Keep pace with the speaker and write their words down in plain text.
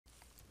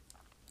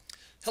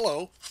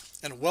Hello,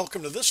 and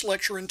welcome to this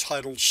lecture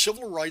entitled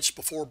Civil Rights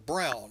Before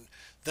Brown,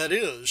 that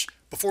is,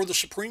 before the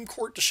Supreme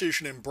Court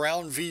decision in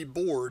Brown v.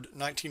 Board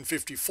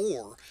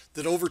 1954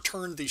 that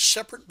overturned the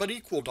separate but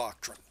equal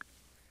doctrine.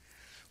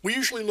 We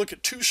usually look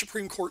at two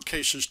Supreme Court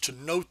cases to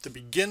note the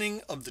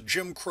beginning of the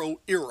Jim Crow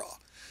era,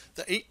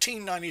 the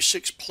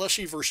 1896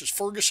 Plessy v.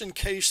 Ferguson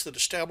case that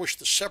established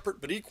the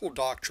separate but equal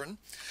doctrine,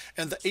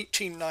 and the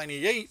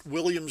 1898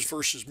 Williams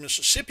v.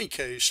 Mississippi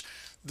case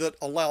that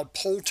allowed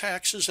poll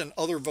taxes and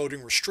other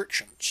voting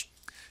restrictions.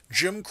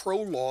 Jim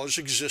Crow laws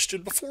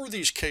existed before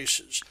these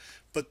cases,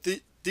 but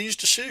these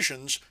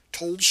decisions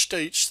told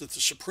states that the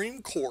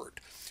Supreme Court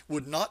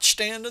would not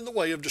stand in the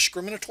way of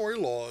discriminatory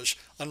laws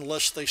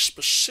unless they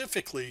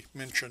specifically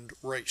mentioned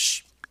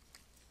race.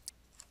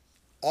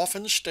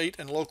 Often state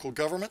and local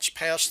governments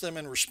passed them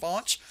in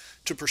response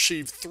to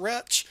perceived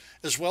threats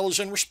as well as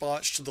in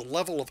response to the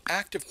level of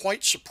active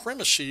white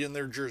supremacy in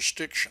their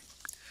jurisdiction.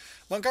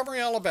 Montgomery,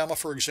 Alabama,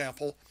 for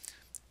example,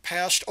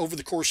 passed over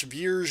the course of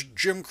years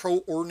Jim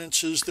Crow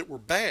ordinances that were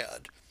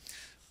bad,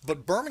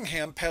 but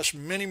Birmingham passed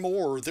many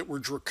more that were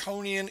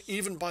draconian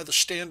even by the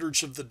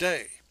standards of the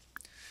day.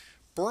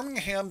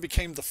 Birmingham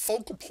became the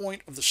focal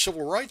point of the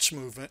civil rights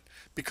movement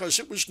because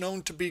it was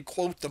known to be,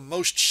 quote, the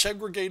most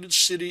segregated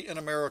city in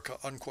America,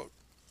 unquote.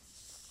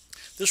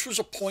 This was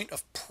a point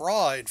of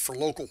pride for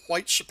local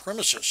white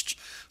supremacists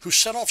who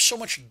set off so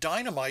much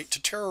dynamite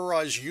to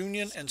terrorize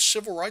union and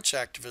civil rights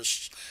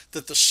activists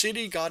that the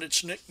city got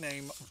its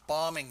nickname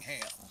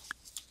Bombingham.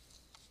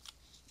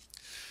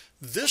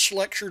 This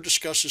lecture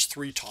discusses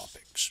three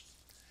topics: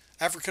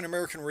 African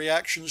American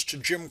reactions to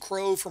Jim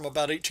Crow from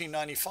about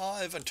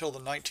 1895 until the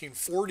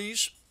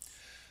 1940s,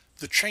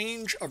 the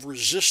change of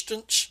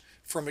resistance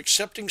from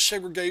accepting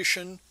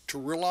segregation to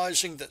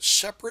realizing that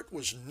separate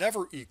was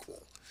never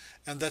equal,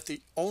 and that the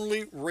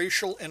only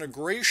racial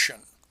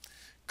integration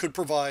could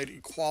provide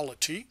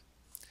equality,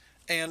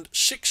 and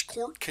 6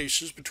 court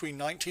cases between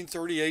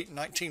 1938 and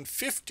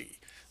 1950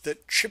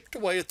 that chipped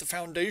away at the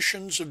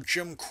foundations of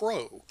Jim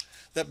Crow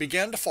that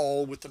began to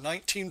fall with the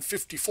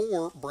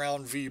 1954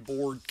 Brown v.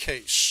 Board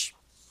case.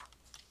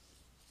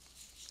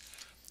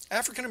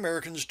 African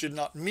Americans did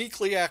not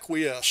meekly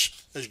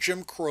acquiesce as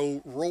Jim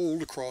Crow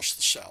rolled across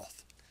the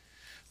South.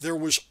 There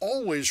was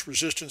always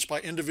resistance by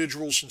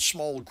individuals and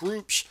small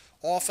groups,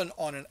 often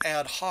on an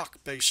ad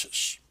hoc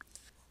basis.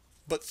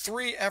 But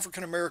 3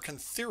 African American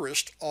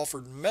theorists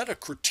offered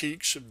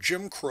meta-critiques of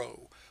Jim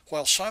Crow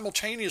while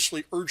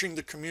simultaneously urging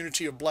the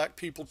community of black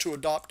people to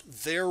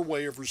adopt their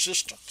way of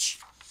resistance.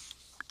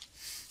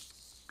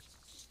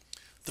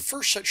 The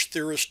first such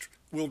theorist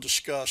we'll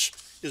discuss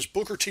is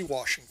Booker T.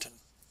 Washington.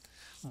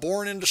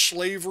 Born into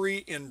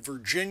slavery in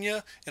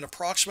Virginia in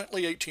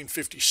approximately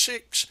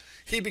 1856,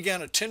 he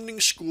began attending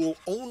school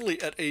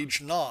only at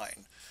age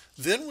 9,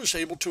 then was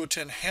able to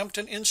attend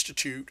Hampton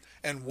Institute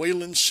and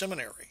Wayland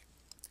Seminary.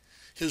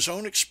 His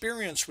own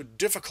experience with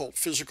difficult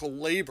physical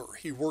labor,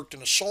 he worked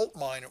in a salt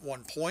mine at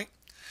one point,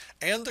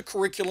 and the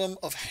curriculum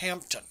of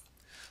Hampton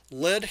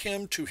led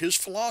him to his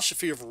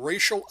philosophy of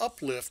racial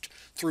uplift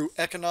through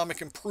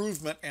economic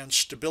improvement and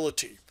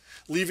stability,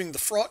 leaving the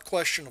fraught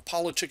question of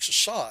politics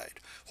aside,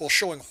 while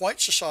showing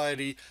white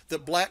society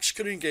that blacks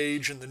could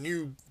engage in the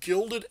new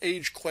Gilded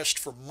Age quest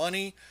for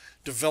money,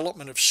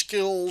 development of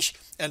skills,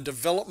 and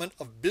development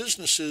of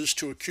businesses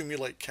to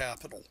accumulate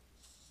capital.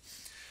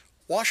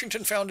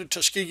 Washington founded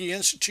Tuskegee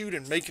Institute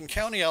in Macon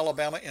County,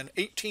 Alabama in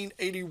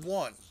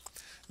 1881,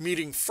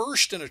 meeting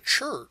first in a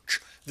church,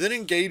 then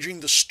engaging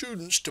the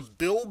students to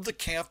build the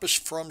campus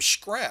from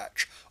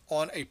scratch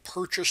on a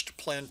purchased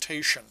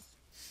plantation.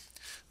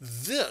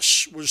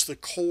 This was the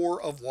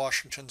core of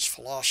Washington's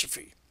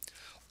philosophy.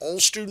 All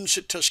students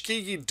at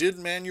Tuskegee did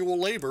manual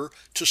labor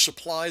to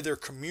supply their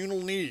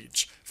communal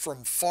needs,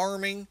 from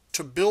farming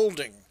to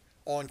building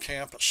on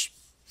campus.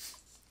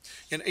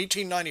 In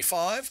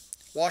 1895,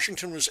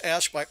 Washington was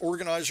asked by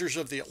organizers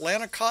of the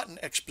Atlanta Cotton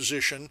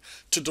Exposition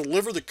to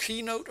deliver the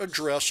keynote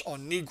address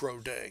on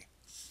Negro Day.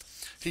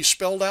 He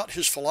spelled out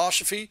his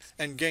philosophy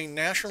and gained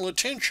national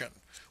attention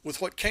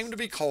with what came to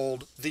be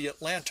called the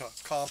Atlanta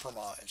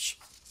Compromise.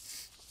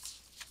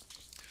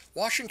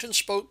 Washington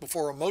spoke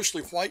before a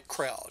mostly white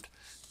crowd,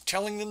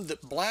 telling them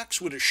that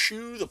blacks would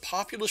eschew the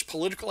populist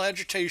political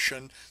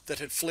agitation that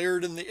had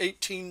flared in the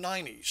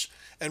 1890s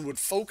and would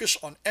focus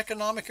on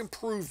economic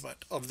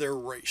improvement of their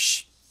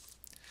race.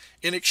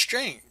 In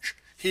exchange,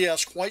 he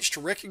asked whites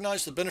to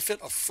recognize the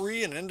benefit of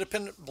free and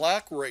independent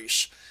black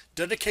race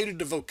dedicated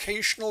to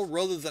vocational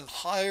rather than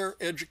higher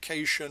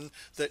education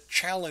that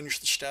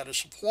challenged the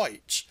status of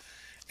whites,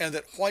 and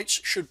that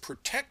whites should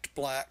protect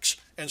blacks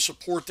and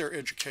support their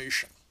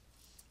education.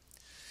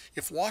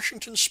 If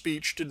Washington's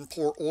speech didn't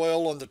pour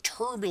oil on the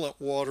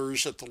turbulent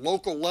waters at the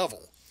local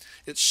level,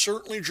 it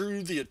certainly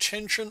drew the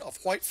attention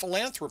of white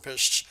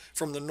philanthropists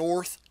from the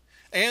North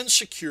and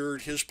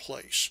secured his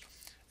place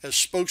as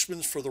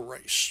spokesman for the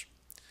race.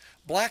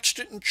 Blacks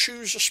didn't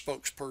choose a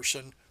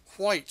spokesperson,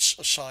 whites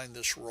assigned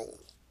this role.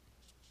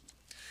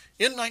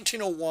 In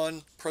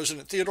 1901,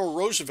 President Theodore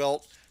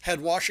Roosevelt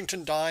had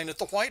Washington dine at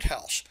the White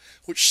House,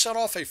 which set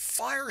off a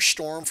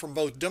firestorm from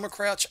both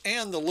Democrats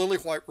and the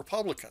lily-white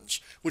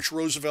Republicans, which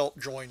Roosevelt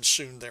joined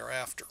soon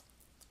thereafter.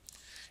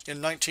 In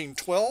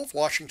 1912,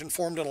 Washington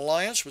formed an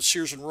alliance with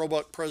Sears and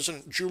Roebuck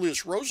President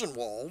Julius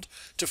Rosenwald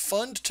to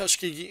fund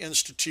Tuskegee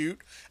Institute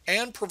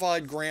and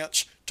provide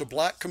grants to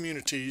black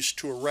communities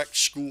to erect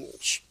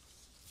schools.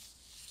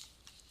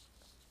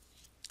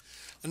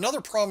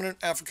 Another prominent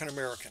African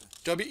American,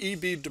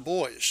 W.E.B. Du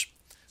Bois,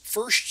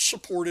 first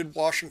supported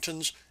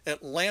Washington's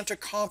Atlanta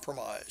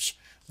Compromise,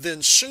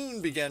 then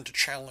soon began to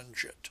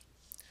challenge it.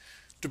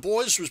 Du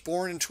Bois was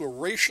born into a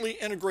racially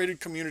integrated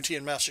community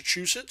in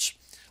Massachusetts,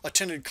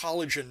 attended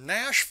college in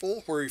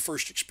Nashville, where he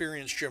first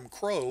experienced Jim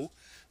Crow,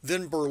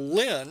 then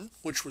Berlin,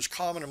 which was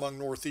common among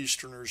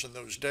Northeasterners in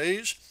those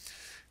days,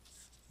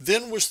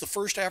 then was the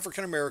first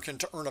African American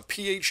to earn a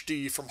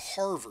PhD from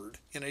Harvard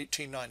in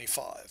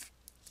 1895.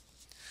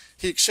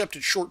 He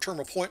accepted short-term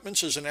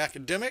appointments as an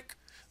academic,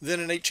 then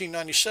in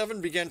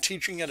 1897 began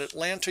teaching at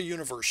Atlanta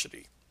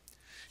University.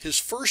 His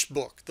first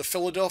book, The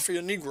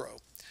Philadelphia Negro,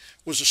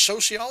 was a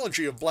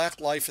sociology of black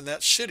life in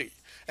that city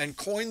and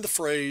coined the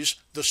phrase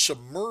the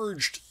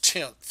submerged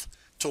tenth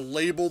to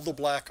label the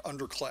black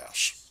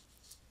underclass.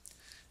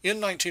 In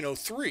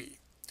 1903,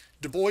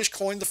 Du Bois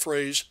coined the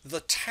phrase the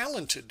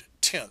talented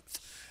tenth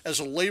as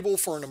a label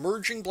for an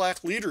emerging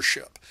black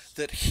leadership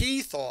that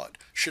he thought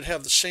should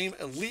have the same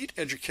elite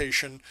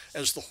education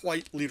as the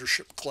white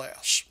leadership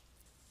class.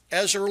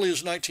 As early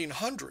as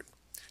 1900,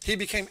 he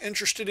became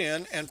interested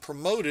in and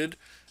promoted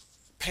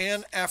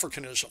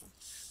Pan-Africanism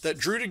that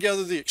drew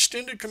together the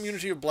extended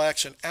community of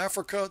blacks in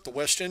Africa, the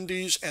West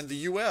Indies, and the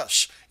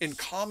U.S. in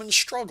common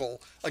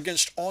struggle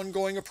against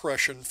ongoing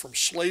oppression from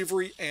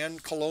slavery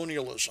and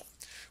colonialism,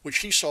 which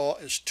he saw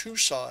as two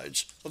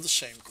sides of the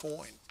same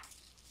coin.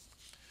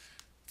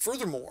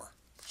 Furthermore,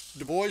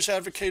 Du Bois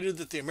advocated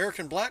that the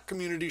American black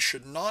community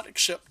should not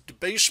accept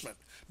debasement,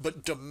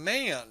 but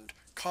demand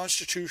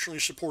constitutionally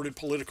supported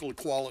political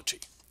equality.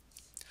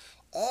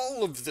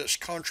 All of this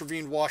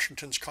contravened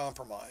Washington's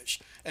compromise,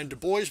 and Du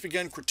Bois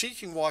began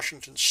critiquing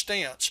Washington's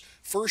stance,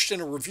 first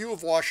in a review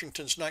of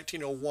Washington's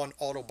 1901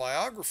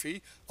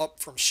 autobiography, Up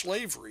from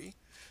Slavery,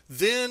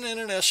 then in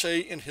an essay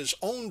in his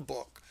own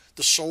book,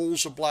 The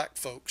Souls of Black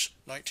Folks,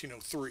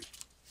 1903.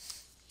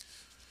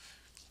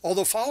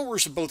 Although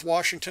followers of both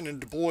Washington and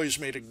Du Bois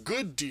made a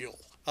good deal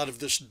out of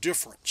this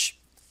difference,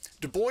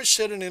 Du Bois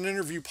said in an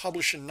interview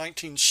published in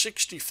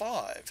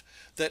 1965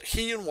 that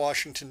he and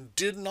Washington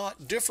did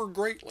not differ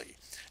greatly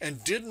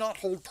and did not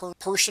hold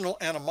personal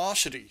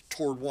animosity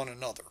toward one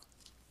another.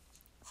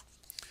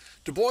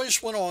 Du Bois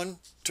went on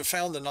to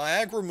found the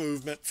Niagara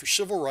Movement for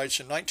Civil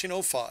Rights in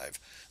 1905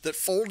 that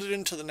folded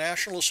into the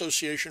National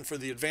Association for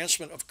the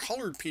Advancement of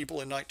Colored People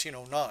in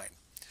 1909.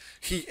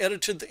 He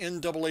edited the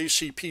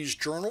NAACP's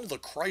journal, The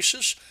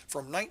Crisis,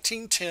 from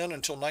 1910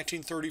 until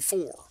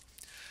 1934.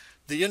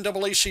 The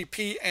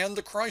NAACP and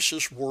The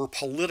Crisis were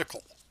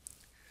political.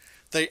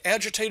 They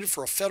agitated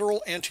for a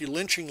federal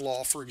anti-lynching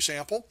law, for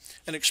example,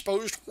 and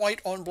exposed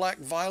white-on-black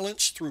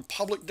violence through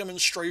public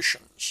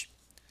demonstrations.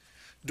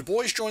 Du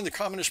Bois joined the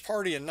Communist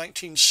Party in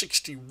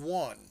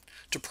 1961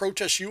 to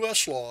protest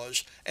U.S.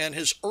 laws and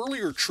his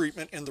earlier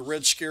treatment in the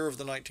Red Scare of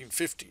the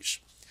 1950s.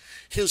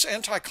 His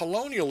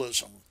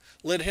anti-colonialism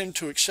led him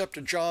to accept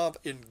a job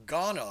in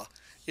Ghana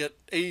at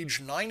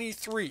age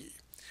 93,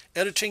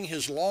 editing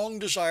his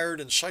long-desired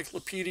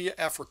Encyclopedia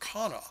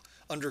Africana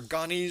under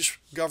Ghanese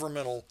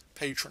governmental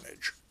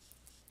patronage.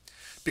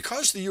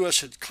 Because the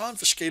U.S. had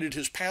confiscated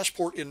his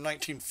passport in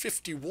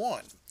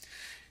 1951,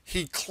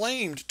 he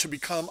claimed to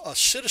become a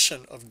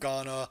citizen of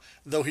Ghana,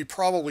 though he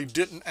probably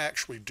didn't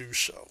actually do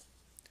so.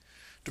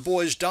 Du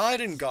Bois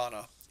died in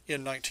Ghana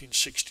in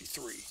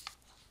 1963.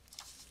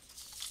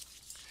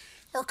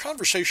 Our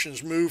conversation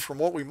has moved from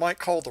what we might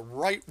call the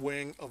right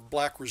wing of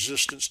black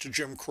resistance to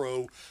Jim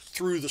Crow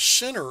through the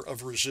center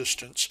of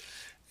resistance,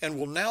 and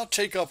will now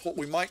take up what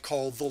we might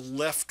call the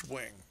left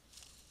wing.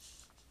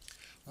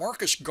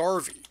 Marcus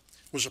Garvey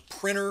was a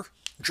printer,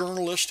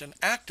 journalist, and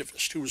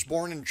activist who was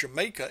born in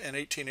Jamaica in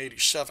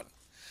 1887.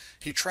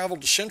 He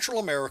traveled to Central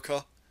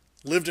America,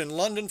 lived in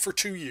London for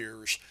 2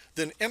 years,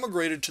 then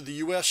immigrated to the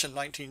U.S. in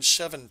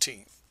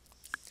 1917.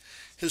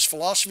 His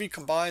philosophy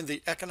combined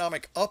the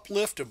economic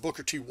uplift of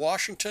Booker T.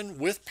 Washington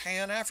with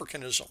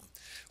Pan-Africanism,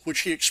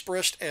 which he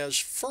expressed as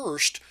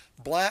first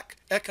black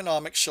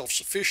economic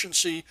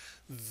self-sufficiency,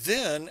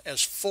 then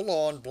as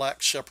full-on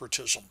black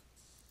separatism.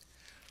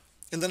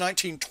 In the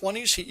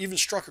 1920s, he even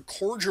struck a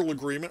cordial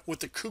agreement with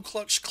the Ku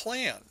Klux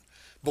Klan,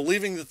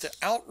 believing that the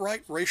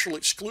outright racial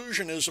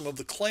exclusionism of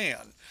the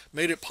Klan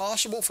made it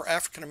possible for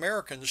African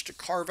Americans to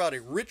carve out a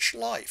rich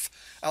life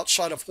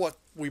outside of what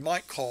we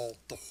might call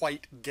the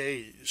white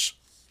gaze.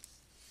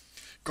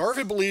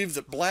 Garvey believed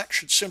that blacks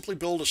should simply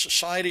build a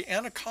society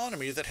and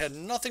economy that had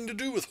nothing to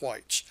do with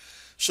whites,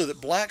 so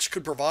that blacks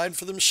could provide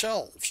for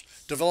themselves,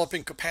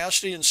 developing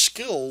capacity and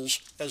skills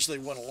as they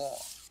went along.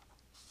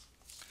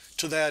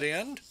 To that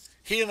end,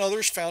 he and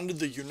others founded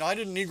the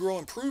United Negro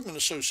Improvement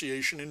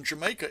Association in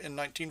Jamaica in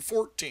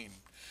 1914,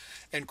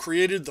 and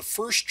created the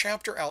first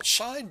chapter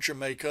outside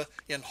Jamaica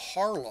in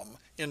Harlem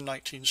in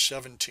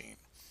 1917.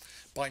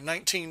 By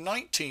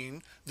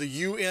 1919, the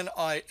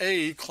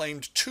UNIA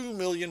claimed 2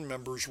 million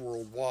members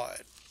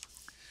worldwide.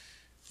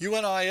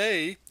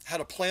 UNIA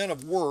had a plan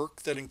of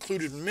work that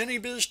included many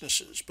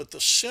businesses, but the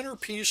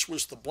centerpiece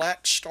was the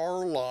Black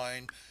Star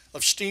Line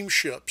of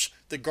steamships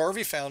that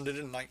Garvey founded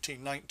in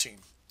 1919.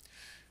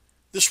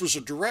 This was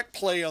a direct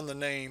play on the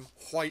name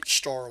White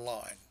Star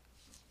Line.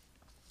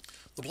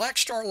 The Black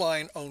Star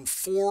Line owned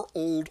 4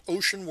 old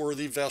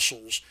ocean-worthy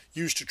vessels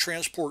used to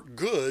transport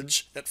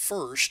goods at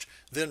first,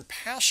 then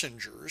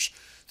passengers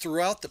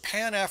throughout the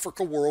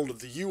Pan-Africa world of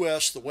the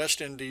U.S., the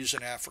West Indies,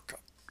 and Africa.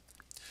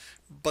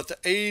 But the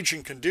age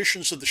and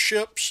conditions of the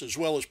ships, as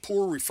well as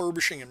poor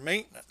refurbishing and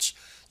maintenance,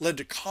 led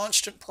to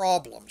constant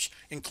problems,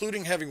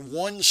 including having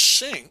one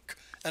sink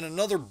and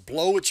another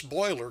blow its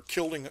boiler,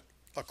 killing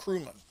a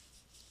crewman.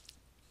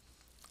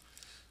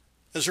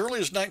 As early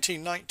as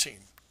 1919,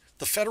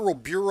 the Federal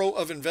Bureau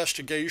of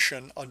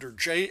Investigation under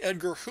J.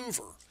 Edgar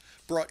Hoover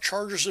brought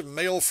charges of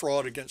mail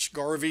fraud against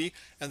Garvey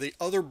and the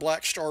other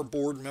Black Star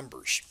Board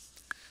members.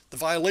 The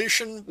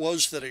violation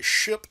was that a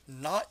ship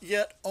not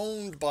yet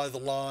owned by the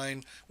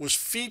line was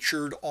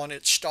featured on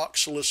its stock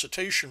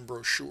solicitation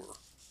brochure.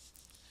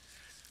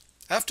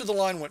 After the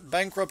line went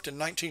bankrupt in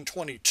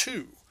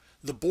 1922,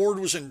 the board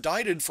was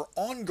indicted for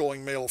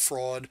ongoing mail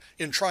fraud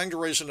in trying to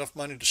raise enough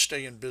money to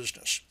stay in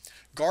business.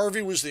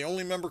 Garvey was the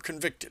only member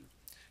convicted.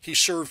 He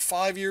served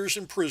 5 years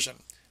in prison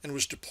and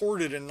was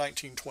deported in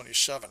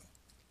 1927.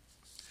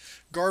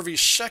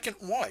 Garvey's second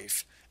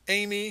wife,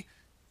 Amy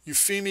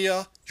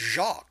Euphemia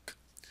Jacques,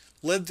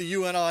 led the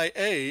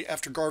UNIA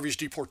after Garvey's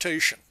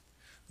deportation.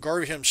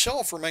 Garvey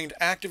himself remained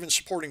active in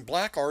supporting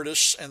black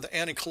artists and the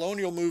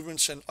anti-colonial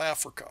movements in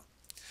Africa.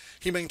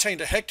 He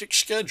maintained a hectic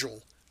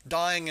schedule,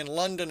 dying in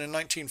London in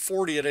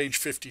 1940 at age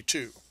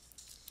 52.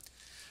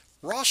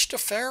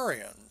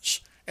 Rastafarians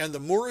and the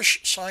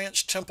Moorish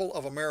Science Temple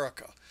of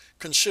America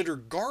consider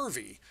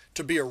Garvey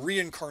to be a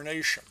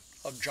reincarnation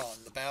of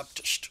John the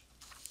Baptist.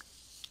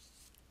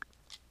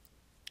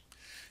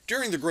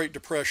 During the Great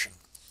Depression,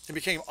 it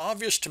became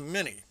obvious to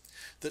many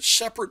that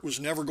separate was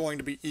never going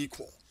to be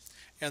equal,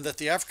 and that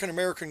the African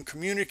American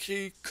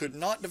community could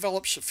not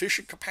develop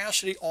sufficient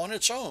capacity on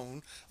its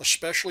own,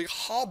 especially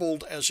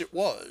hobbled as it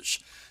was,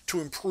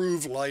 to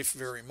improve life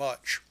very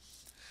much.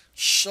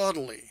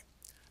 Subtly,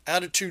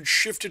 attitudes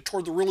shifted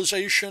toward the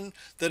realization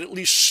that at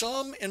least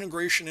some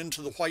integration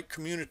into the white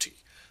community,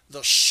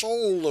 the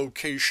sole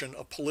location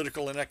of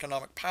political and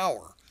economic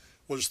power,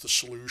 was the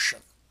solution.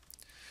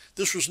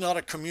 This was not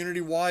a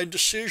community-wide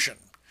decision,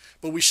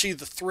 but we see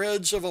the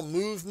threads of a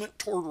movement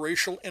toward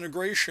racial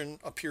integration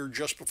appear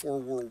just before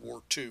World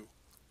War II.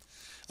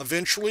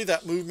 Eventually,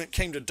 that movement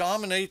came to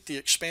dominate the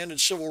expanded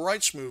civil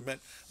rights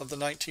movement of the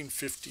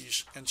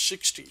 1950s and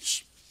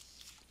 60s.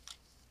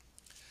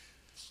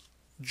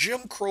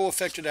 Jim Crow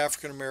affected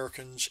African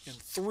Americans in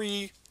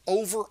 3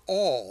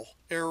 overall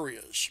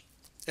areas: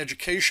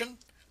 education,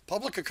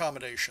 public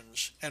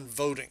accommodations, and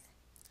voting.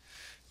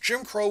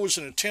 Jim Crow was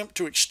an attempt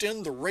to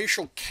extend the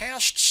racial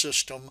caste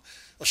system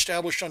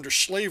established under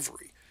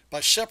slavery by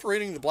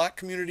separating the black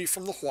community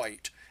from the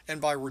white and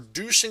by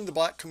reducing the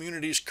black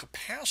community's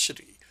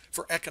capacity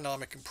for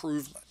economic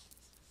improvement.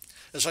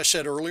 As I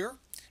said earlier,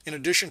 in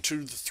addition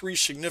to the 3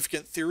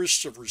 significant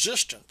theorists of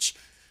resistance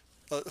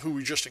who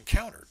we just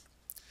encountered,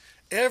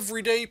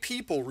 everyday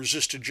people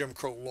resisted Jim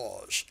Crow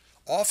laws,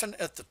 often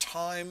at the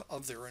time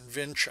of their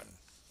invention.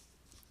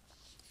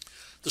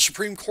 The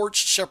Supreme Court's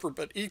separate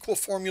but equal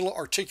formula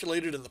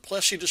articulated in the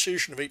Plessy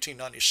decision of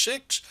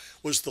 1896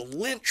 was the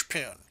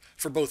linchpin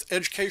for both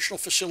educational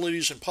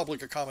facilities and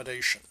public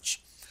accommodations.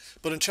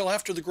 But until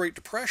after the Great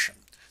Depression,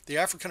 the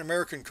African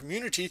American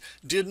community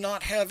did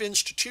not have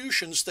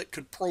institutions that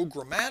could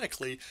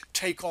programmatically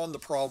take on the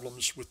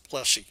problems with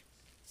Plessy.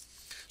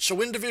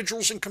 So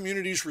individuals and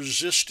communities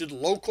resisted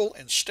local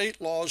and state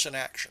laws and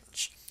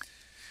actions.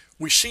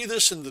 We see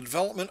this in the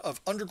development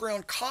of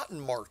underground cotton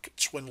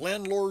markets when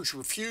landlords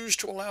refused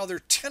to allow their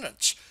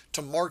tenants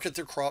to market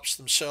their crops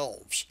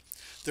themselves.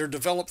 There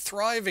developed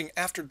thriving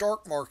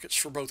after-dark markets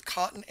for both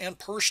cotton and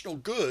personal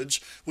goods,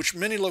 which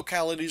many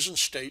localities and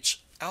states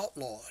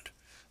outlawed.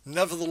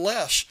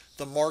 Nevertheless,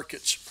 the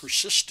markets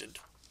persisted.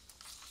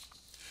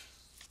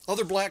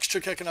 Other blacks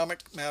took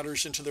economic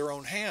matters into their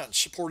own hands,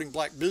 supporting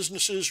black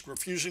businesses,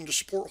 refusing to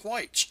support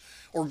whites,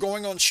 or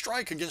going on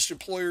strike against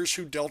employers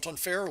who dealt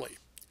unfairly.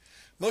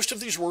 Most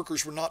of these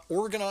workers were not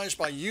organized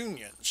by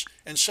unions,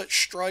 and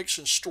such strikes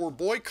and store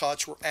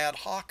boycotts were ad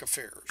hoc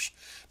affairs.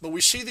 But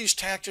we see these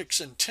tactics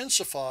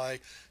intensify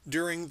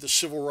during the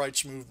Civil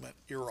Rights Movement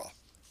era.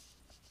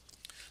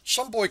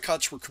 Some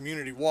boycotts were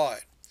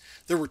community-wide.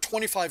 There were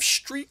 25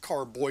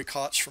 streetcar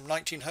boycotts from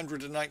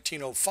 1900 to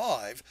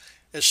 1905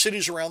 as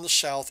cities around the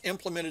South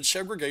implemented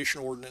segregation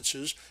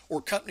ordinances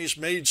or companies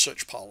made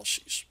such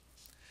policies.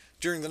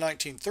 During the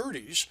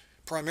 1930s,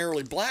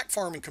 primarily black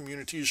farming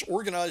communities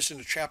organized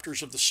into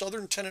chapters of the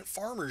Southern Tenant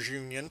Farmers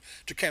Union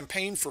to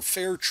campaign for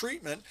fair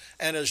treatment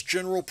and as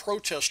general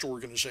protest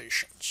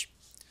organizations.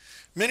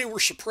 Many were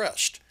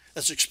suppressed,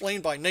 as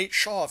explained by Nate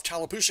Shaw of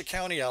Tallapoosa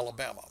County,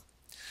 Alabama.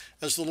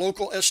 As the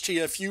local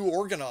STFU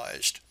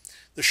organized,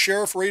 the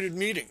sheriff raided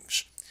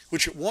meetings,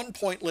 which at one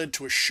point led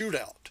to a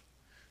shootout.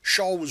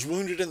 Shaw was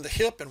wounded in the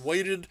hip and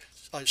waded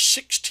a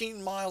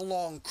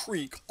 16-mile-long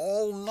creek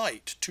all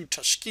night to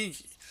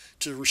Tuskegee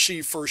to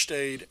receive first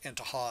aid and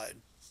to hide.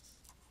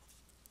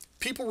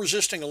 People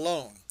resisting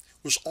alone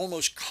was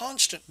almost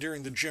constant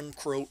during the Jim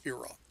Crow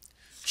era.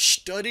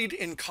 Studied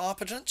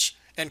incompetence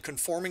and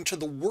conforming to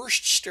the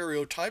worst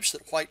stereotypes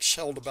that whites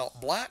held about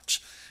blacks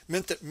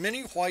meant that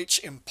many whites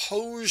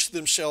imposed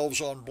themselves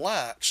on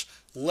blacks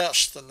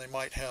less than they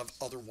might have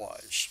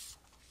otherwise.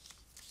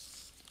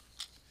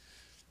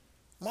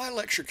 My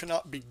lecture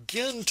cannot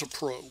begin to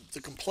probe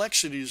the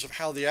complexities of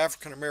how the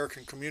African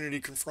American community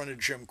confronted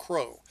Jim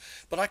Crow,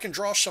 but I can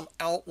draw some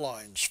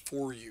outlines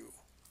for you.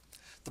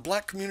 The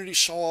black community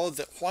saw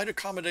that white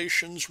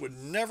accommodations would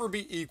never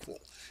be equal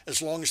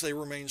as long as they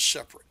remained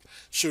separate,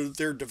 so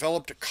there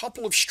developed a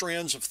couple of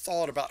strands of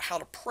thought about how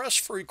to press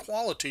for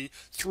equality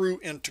through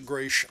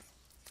integration.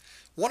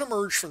 One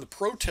emerged from the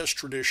protest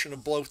tradition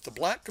of both the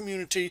black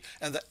community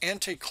and the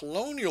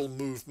anti-colonial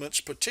movements,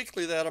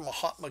 particularly that of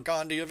Mahatma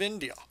Gandhi of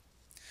India.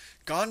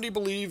 Gandhi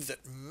believed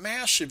that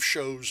massive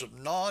shows of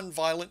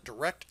nonviolent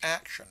direct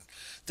action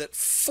that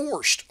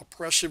forced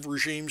oppressive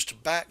regimes to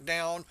back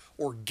down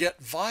or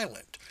get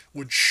violent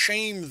would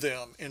shame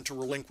them into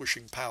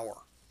relinquishing power.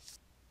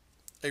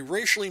 A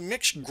racially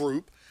mixed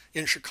group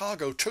in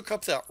Chicago took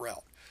up that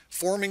route,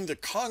 forming the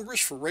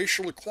Congress for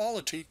Racial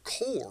Equality,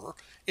 CORE,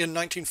 in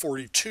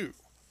 1942.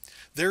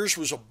 Theirs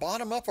was a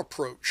bottom-up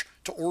approach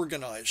to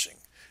organizing,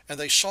 and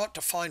they sought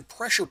to find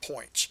pressure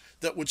points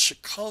that would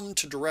succumb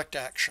to direct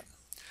action.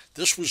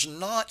 This was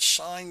not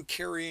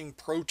sign-carrying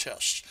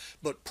protests,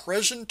 but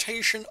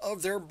presentation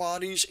of their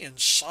bodies in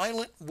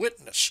silent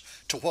witness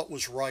to what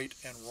was right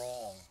and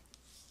wrong.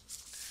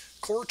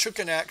 CORE took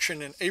an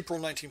action in April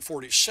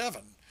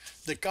 1947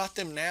 that got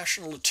them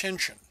national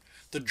attention,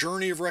 the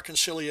Journey of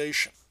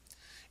Reconciliation.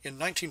 In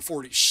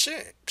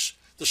 1946,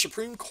 the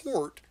Supreme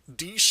Court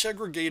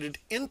desegregated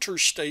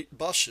interstate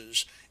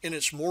buses in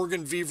its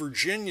Morgan v.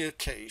 Virginia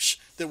case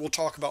that we'll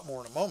talk about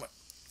more in a moment.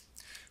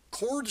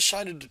 CORE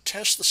decided to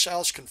test the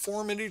South's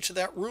conformity to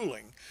that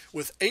ruling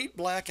with 8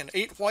 black and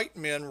 8 white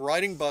men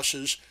riding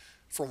buses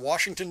from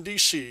Washington,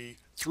 D.C.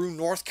 through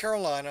North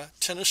Carolina,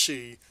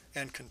 Tennessee,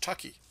 and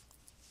Kentucky.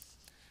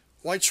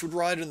 Whites would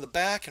ride in the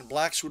back and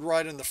blacks would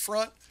ride in the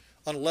front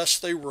unless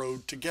they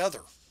rode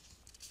together.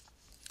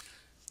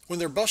 When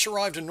their bus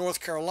arrived in North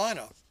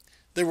Carolina,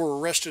 they were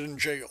arrested and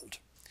jailed.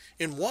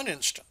 In one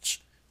instance,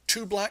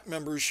 2 black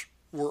members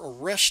were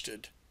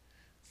arrested.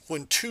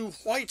 When 2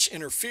 whites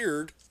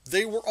interfered,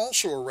 they were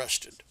also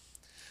arrested.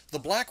 The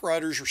black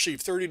riders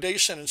received 30-day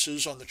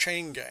sentences on the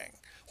chain gang,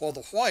 while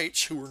the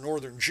whites, who were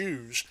Northern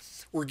Jews,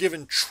 were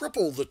given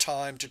triple the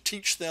time to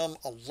teach them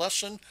a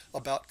lesson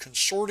about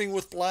consorting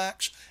with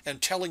blacks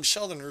and telling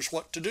Southerners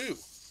what to do.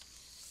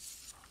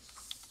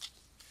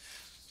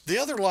 The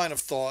other line of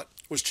thought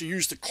was to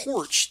use the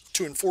courts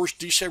to enforce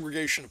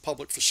desegregation of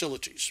public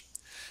facilities.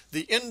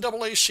 The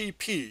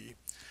NAACP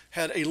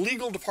had a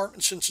legal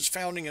department since its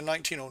founding in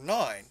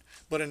 1909,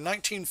 but in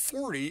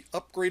 1940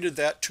 upgraded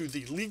that to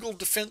the Legal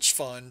Defense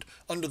Fund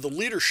under the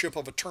leadership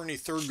of attorney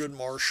Thurgood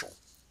Marshall.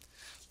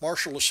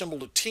 Marshall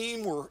assembled a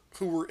team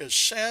who were as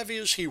savvy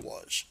as he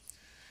was,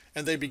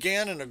 and they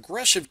began an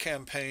aggressive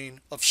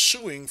campaign of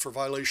suing for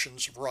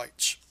violations of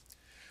rights.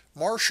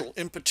 Marshall,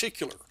 in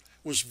particular,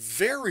 was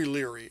very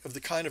leery of the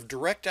kind of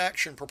direct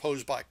action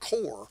proposed by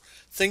CORE,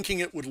 thinking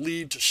it would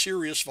lead to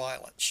serious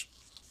violence.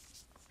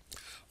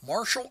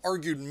 Marshall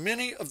argued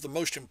many of the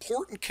most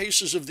important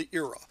cases of the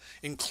era,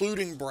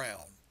 including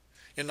Brown.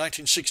 In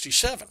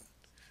 1967,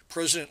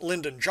 President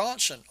Lyndon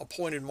Johnson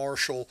appointed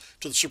Marshall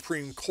to the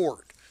Supreme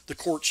Court, the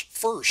court's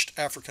first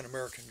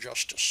African-American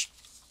justice.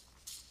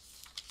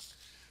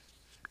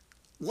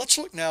 Let's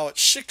look now at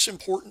 6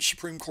 important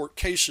Supreme Court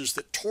cases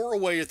that tore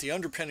away at the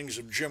underpinnings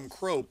of Jim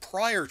Crow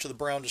prior to the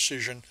Brown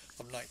decision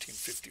of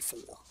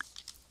 1954.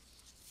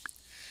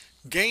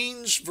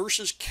 Gaines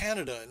versus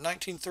Canada in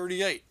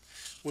 1938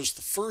 was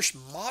the first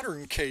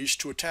modern case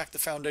to attack the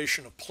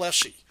foundation of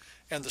Plessy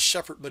and the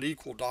separate but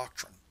equal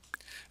doctrine.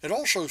 It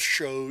also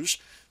shows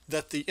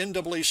that the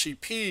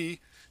NAACP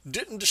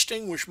didn't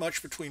distinguish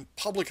much between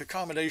public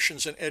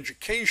accommodations and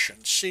education,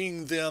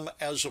 seeing them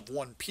as of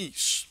one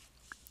piece.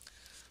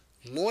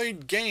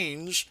 Lloyd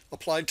Gaines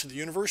applied to the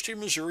University of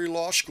Missouri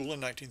Law School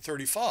in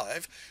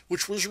 1935,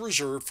 which was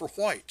reserved for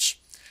whites,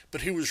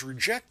 but he was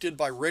rejected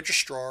by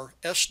Registrar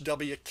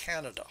S.W.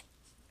 Canada.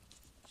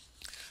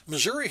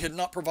 Missouri had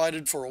not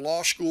provided for a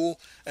law school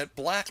at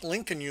Black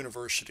Lincoln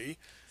University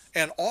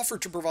and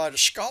offered to provide a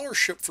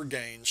scholarship for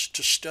Gaines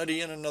to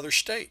study in another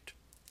state.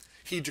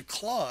 He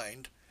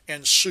declined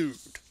and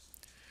sued.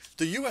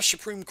 The U.S.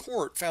 Supreme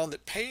Court found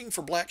that paying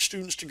for black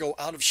students to go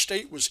out of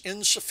state was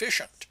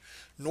insufficient,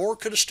 nor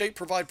could a state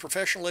provide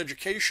professional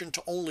education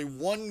to only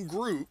one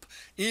group,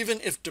 even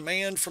if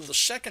demand from the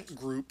second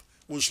group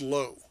was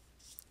low.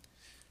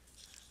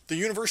 The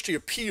university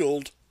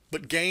appealed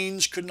but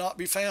Gaines could not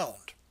be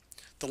found.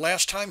 The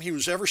last time he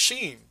was ever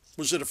seen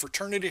was at a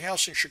fraternity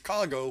house in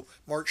Chicago,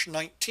 March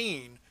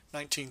 19,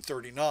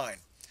 1939.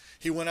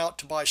 He went out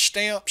to buy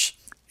stamps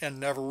and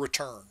never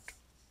returned.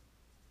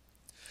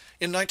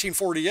 In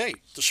 1948,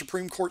 the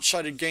Supreme Court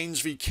cited Gaines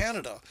v.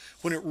 Canada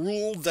when it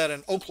ruled that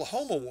an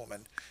Oklahoma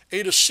woman,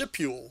 Ada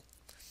Sipule,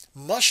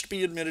 must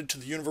be admitted to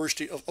the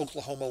University of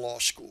Oklahoma Law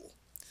School.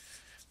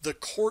 The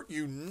court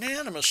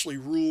unanimously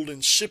ruled in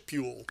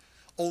Sipule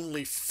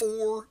only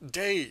 4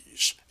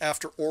 days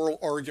after oral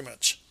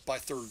arguments by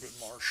Thurgood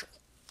Marshall.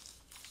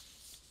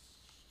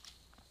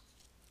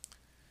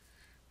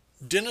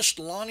 Dentist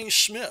Lonnie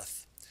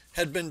Smith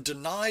had been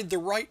denied the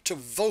right to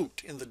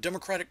vote in the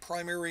Democratic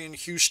primary in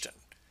Houston.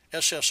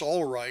 S.S.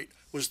 Allwright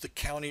was the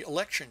county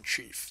election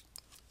chief.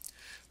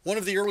 One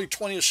of the early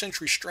 20th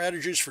century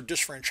strategies for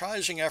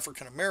disfranchising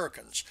African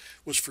Americans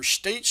was for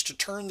states to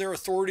turn their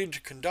authority to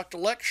conduct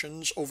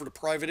elections over to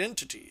private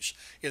entities,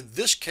 in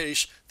this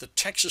case the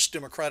Texas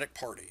Democratic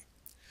Party,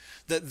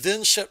 that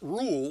then set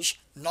rules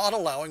not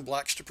allowing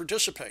blacks to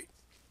participate.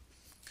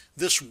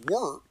 This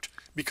worked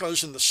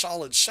because in the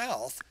Solid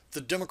South,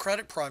 the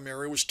Democratic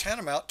primary was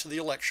tantamount to the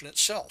election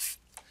itself.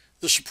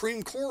 The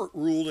Supreme Court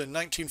ruled in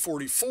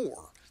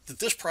 1944 that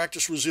this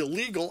practice was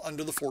illegal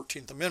under the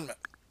 14th Amendment.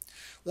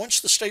 Once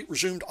the state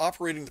resumed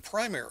operating the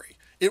primary,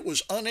 it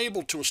was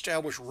unable to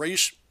establish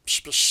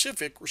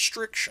race-specific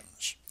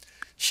restrictions.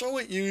 So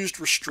it used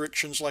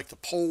restrictions like the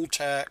poll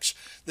tax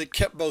that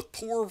kept both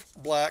poor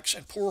blacks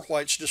and poor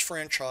whites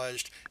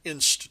disfranchised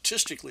in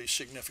statistically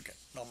significant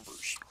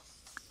numbers.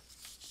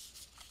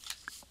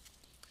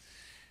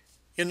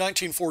 In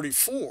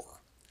 1944,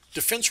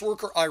 defense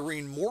worker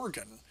Irene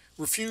Morgan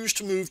refused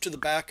to move to the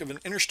back of an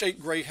interstate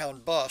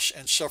Greyhound bus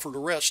and suffered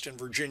arrest in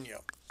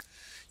Virginia.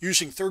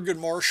 Using Thurgood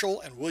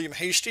Marshall and William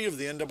Hastie of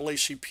the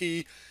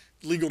NAACP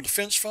Legal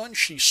Defense Fund,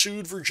 she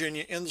sued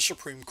Virginia in the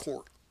Supreme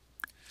Court.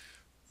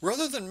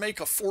 Rather than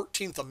make a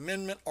 14th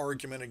Amendment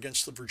argument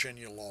against the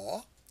Virginia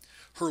law,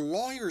 her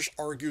lawyers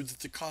argued that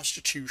the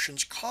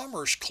Constitution's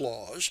Commerce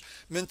Clause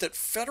meant that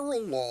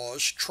federal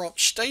laws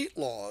trumped state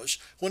laws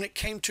when it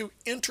came to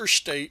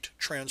interstate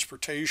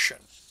transportation.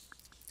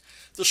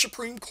 The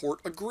Supreme Court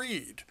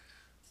agreed,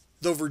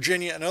 though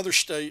Virginia and other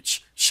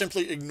states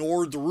simply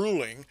ignored the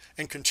ruling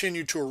and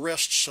continued to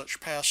arrest such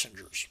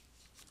passengers.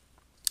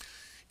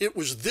 It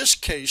was this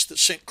case that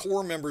sent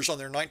Corps members on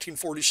their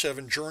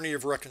 1947 journey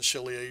of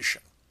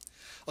reconciliation.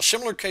 A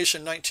similar case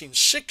in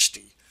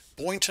 1960,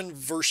 Boynton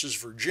versus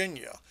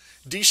Virginia,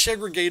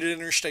 desegregated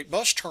interstate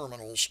bus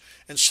terminals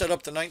and set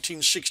up the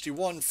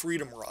 1961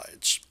 Freedom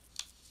Rides.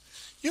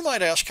 You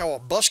might ask how a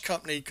bus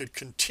company could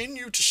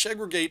continue to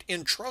segregate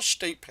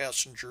intrastate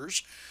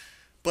passengers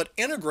but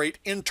integrate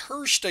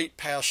interstate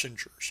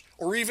passengers,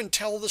 or even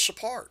tell this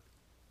apart.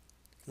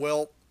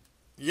 Well,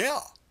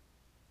 yeah,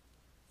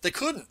 they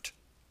couldn't.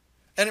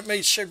 And it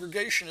made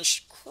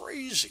segregationists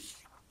crazy.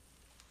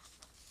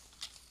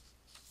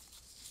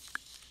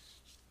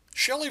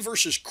 Shelley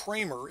versus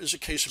Kramer is a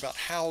case about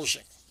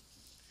housing.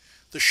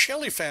 The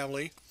Shelley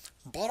family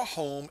bought a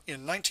home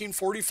in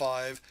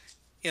 1945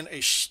 in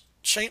a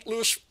St.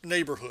 Louis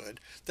neighborhood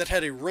that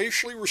had a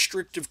racially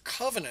restrictive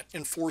covenant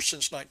in force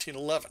since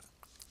 1911.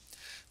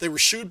 They were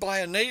sued by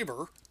a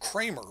neighbor,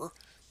 Kramer,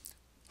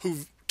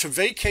 to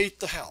vacate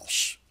the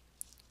house.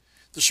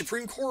 The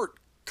Supreme Court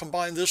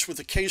combined this with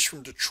a case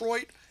from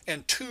Detroit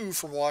and 2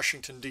 from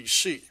Washington,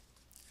 D.C.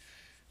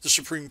 The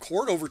Supreme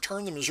Court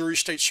overturned the Missouri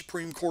State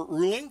Supreme Court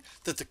ruling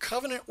that the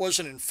covenant was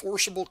an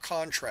enforceable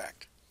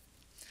contract.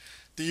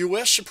 The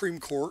U.S. Supreme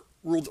Court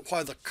ruled that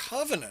while the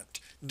covenant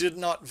did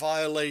not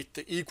violate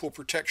the Equal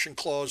Protection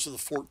Clause of the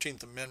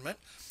 14th Amendment,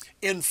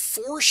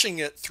 enforcing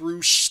it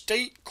through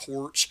state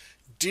courts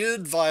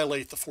did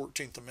violate the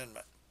 14th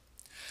Amendment.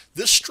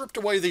 This stripped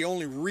away the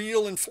only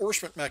real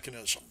enforcement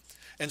mechanism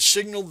and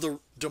signaled the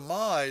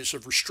demise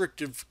of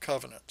restrictive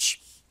covenants.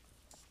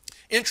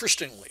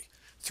 Interestingly,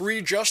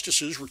 3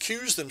 justices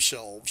recused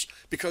themselves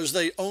because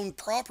they owned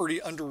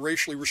property under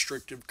racially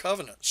restrictive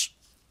covenants.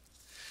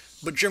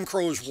 But Jim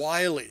Crow is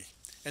wily,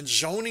 and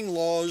zoning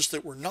laws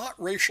that were not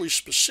racially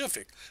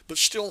specific but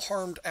still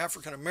harmed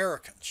African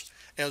Americans,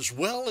 as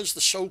well as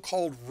the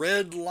so-called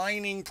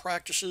redlining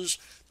practices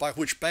by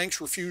which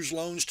banks refuse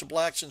loans to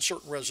blacks in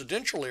certain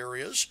residential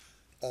areas,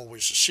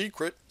 always a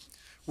secret,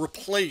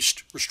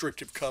 replaced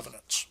restrictive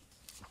covenants.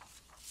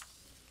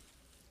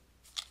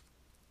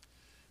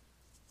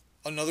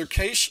 Another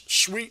case,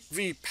 Sweet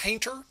v.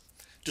 Painter,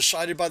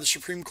 decided by the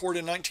Supreme Court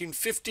in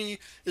 1950,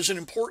 is an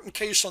important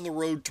case on the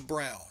road to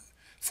Brown,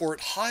 for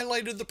it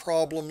highlighted the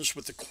problems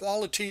with the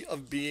quality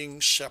of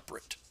being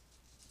separate.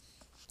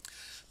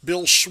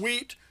 Bill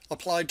Sweet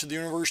applied to the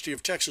University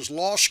of Texas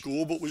Law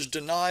School but was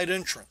denied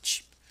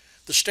entrance.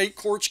 The state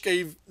courts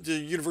gave the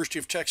University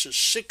of Texas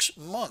 6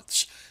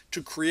 months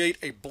to create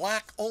a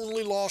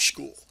black-only law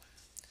school,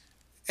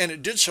 and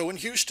it did so in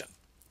Houston.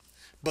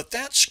 But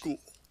that school,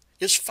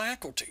 its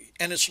faculty,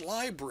 and its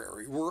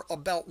library were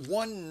about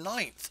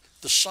 1/9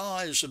 the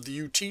size of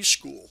the UT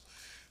school,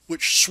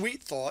 which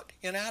Sweet thought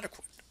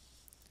inadequate.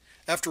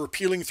 After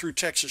appealing through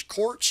Texas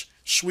courts,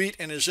 Sweet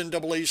and his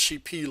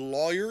NAACP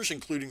lawyers,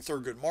 including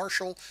Thurgood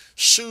Marshall,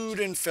 sued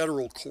in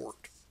federal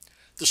court.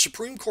 The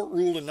Supreme Court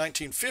ruled in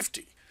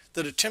 1950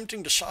 that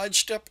attempting to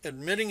sidestep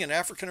admitting an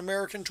African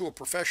American to a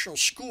professional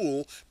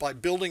school by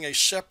building a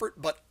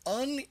separate but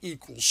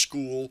unequal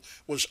school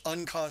was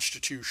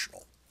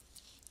unconstitutional.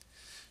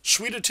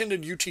 Sweet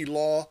attended UT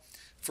Law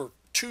for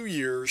 2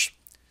 years,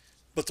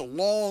 but the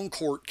long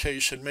court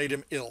case had made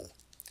him ill.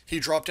 He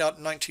dropped out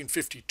in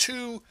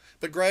 1952,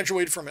 but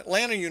graduated from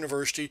Atlanta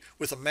University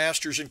with a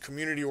master's in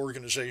community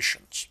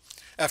organizations.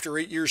 After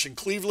 8 years in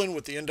Cleveland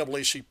with the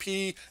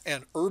NAACP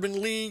and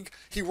Urban League,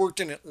 he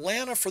worked in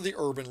Atlanta for the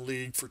Urban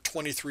League for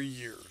 23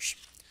 years.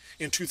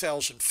 In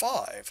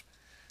 2005,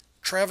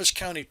 Travis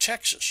County,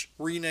 Texas,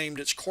 renamed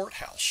its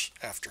courthouse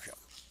after him.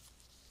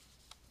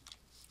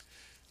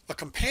 A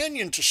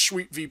companion to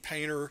Sweet v.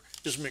 Painter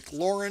is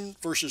McLaurin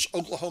versus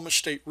Oklahoma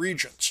State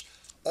Regents,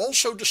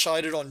 also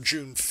decided on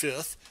June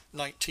 5,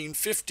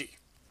 1950.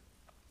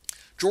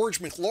 George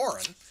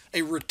McLaurin,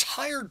 a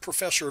retired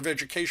professor of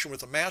education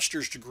with a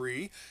master's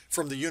degree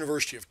from the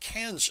University of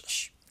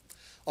Kansas,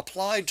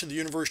 applied to the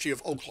University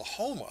of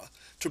Oklahoma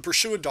to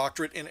pursue a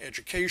doctorate in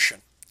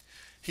education.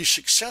 He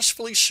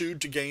successfully sued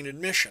to gain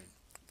admission.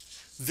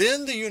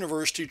 Then the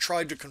university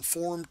tried to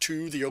conform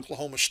to the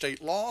Oklahoma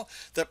state law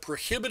that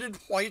prohibited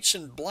whites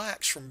and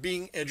blacks from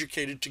being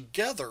educated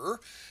together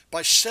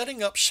by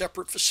setting up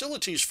separate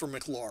facilities for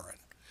McLaurin.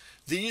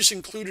 These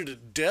included a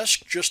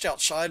desk just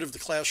outside of the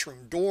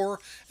classroom door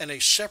and a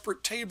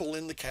separate table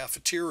in the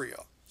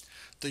cafeteria.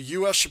 The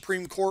U.S.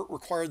 Supreme Court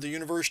required the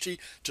university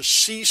to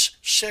cease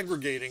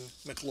segregating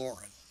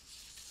McLaurin.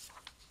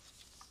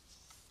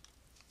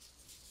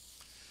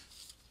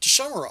 To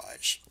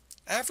summarize,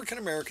 African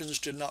Americans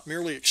did not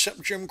merely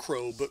accept Jim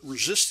Crow, but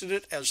resisted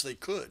it as they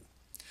could.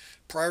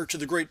 Prior to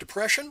the Great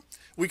Depression,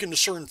 we can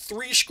discern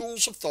 3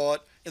 schools of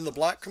thought in the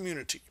black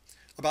community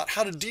about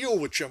how to deal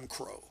with Jim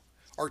Crow,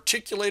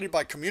 articulated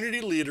by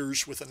community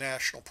leaders with a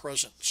national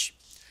presence.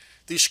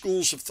 These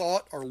schools of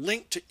thought are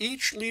linked to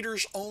each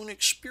leader's own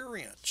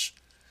experience.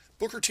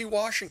 Booker T.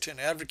 Washington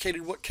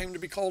advocated what came to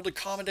be called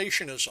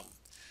accommodationism.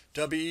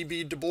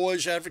 W.E.B. Du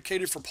Bois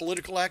advocated for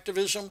political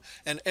activism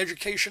and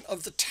education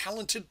of the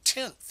talented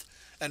 10th,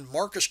 and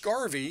Marcus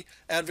Garvey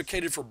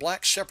advocated for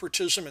black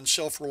separatism and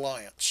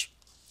self-reliance.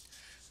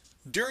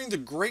 During the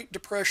Great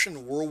Depression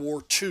and World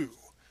War II,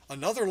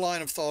 another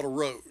line of thought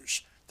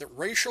arose that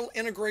racial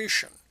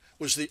integration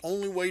was the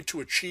only way to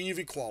achieve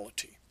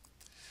equality.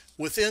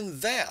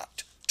 Within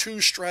that, 2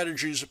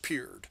 strategies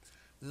appeared: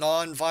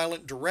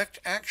 nonviolent direct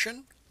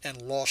action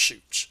and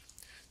lawsuits.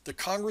 The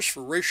Congress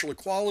for Racial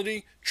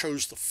Equality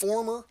chose the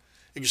former,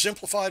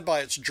 exemplified by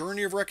its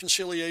journey of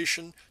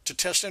reconciliation to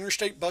test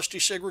interstate bus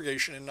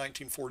desegregation in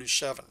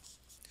 1947.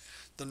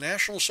 The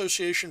National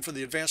Association for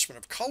the Advancement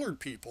of Colored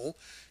People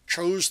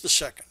chose the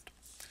second.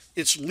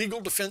 Its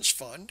Legal Defense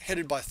Fund,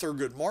 headed by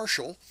Thurgood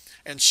Marshall,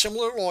 and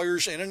similar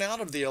lawyers in and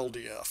out of the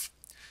LDF,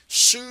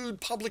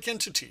 sued public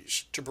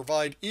entities to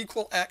provide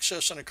equal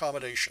access and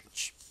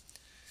accommodations.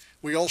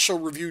 We also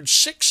reviewed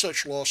 6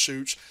 such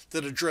lawsuits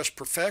that addressed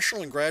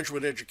professional and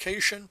graduate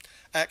education,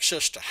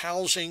 access to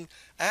housing,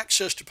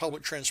 access to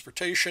public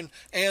transportation,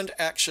 and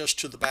access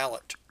to the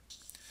ballot.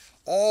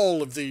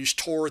 All of these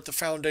tore at the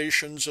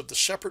foundations of the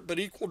separate but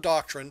equal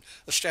doctrine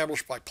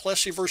established by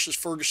Plessy v.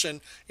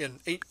 Ferguson in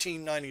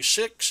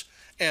 1896,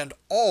 and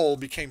all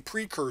became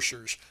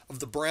precursors of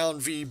the Brown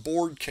v.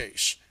 Board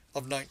case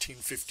of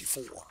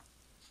 1954.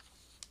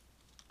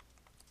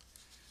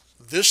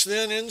 This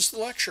then ends the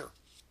lecture.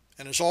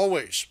 And as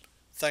always,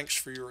 thanks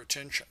for your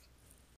attention.